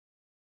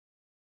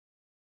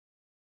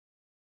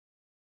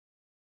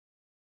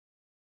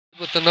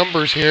With the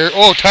numbers here.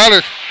 Oh,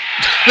 Tyler,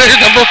 there's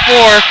number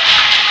 4.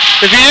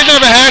 If he didn't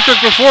have a hat trick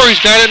before, he's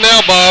got it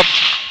now, Bob.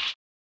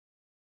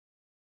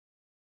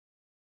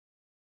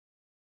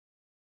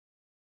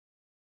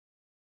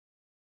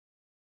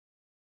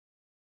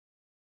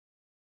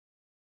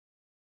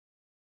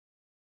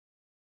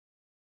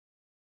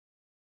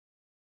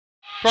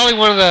 Probably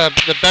one of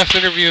the best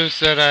interviews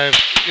that I've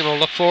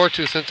looked forward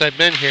to since I've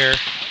been here.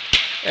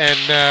 And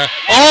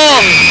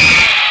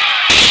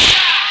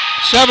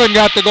 7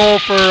 got the goal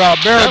for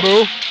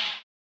Baraboo. Yep.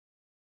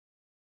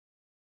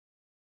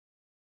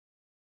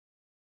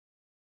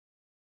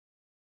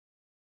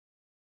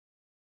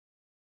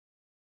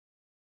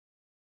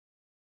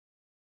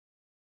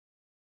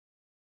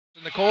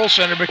 And the Kohl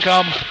Center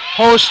become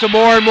host to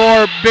more and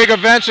more big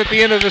events at the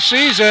end of the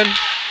season.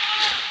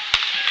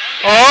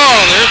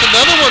 Oh, there's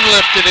another one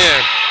lifted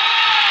in.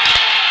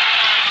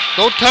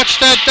 Don't touch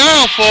that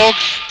dial,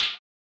 folks.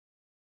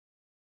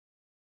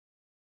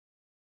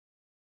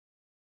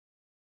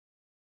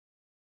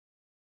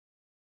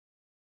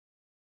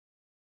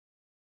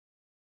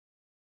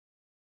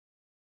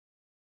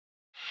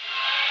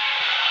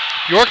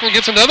 Bjorklund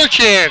gets another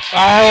chance.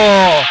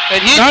 Oh,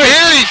 and he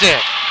buries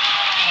it.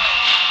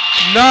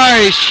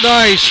 Nice,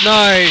 nice,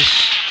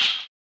 nice.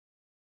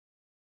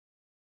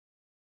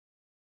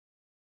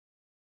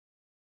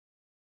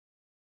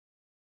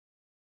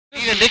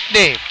 Need a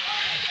nickname.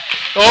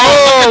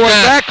 Oh, was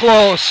that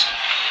close?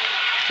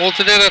 Holds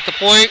it in at the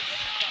point.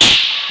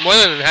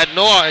 Moylan had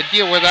no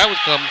idea where that was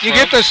coming from. You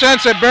get the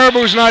sense that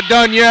Baraboo's not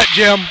done yet,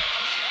 Jim.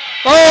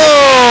 Oh!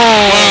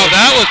 Wow,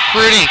 that was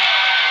pretty.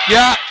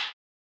 Yeah.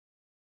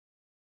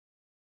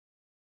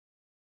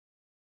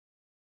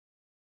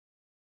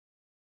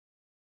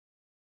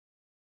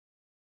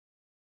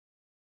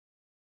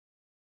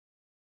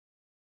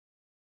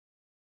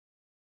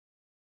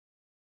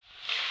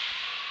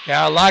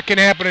 Yeah, a lot can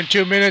happen in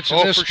 2 minutes in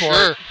this sport.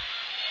 Sure.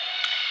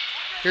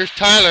 Here's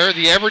Tyler,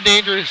 the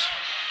ever-dangerous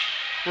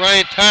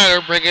Ryan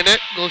Theiler, bringing it.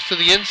 Goes to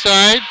the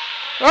inside.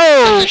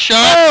 Oh! The shot.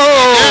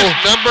 Oh!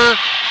 Yes, number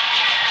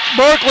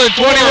Bjorklund,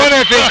 21,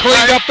 I think,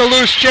 cleaned up the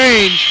loose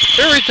change.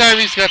 Every time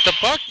he's got the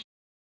puck.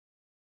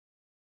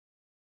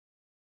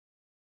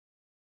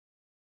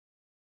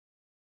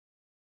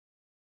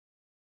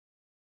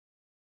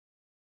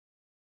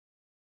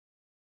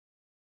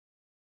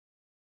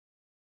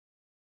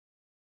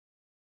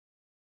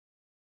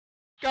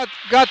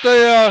 Got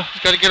the.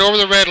 He's got to get over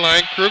the red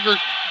line. Krueger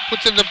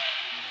puts in the.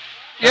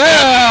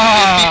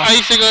 Yeah. The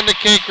icing on the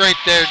cake right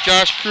there.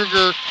 Josh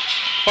Krueger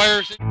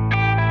fires it.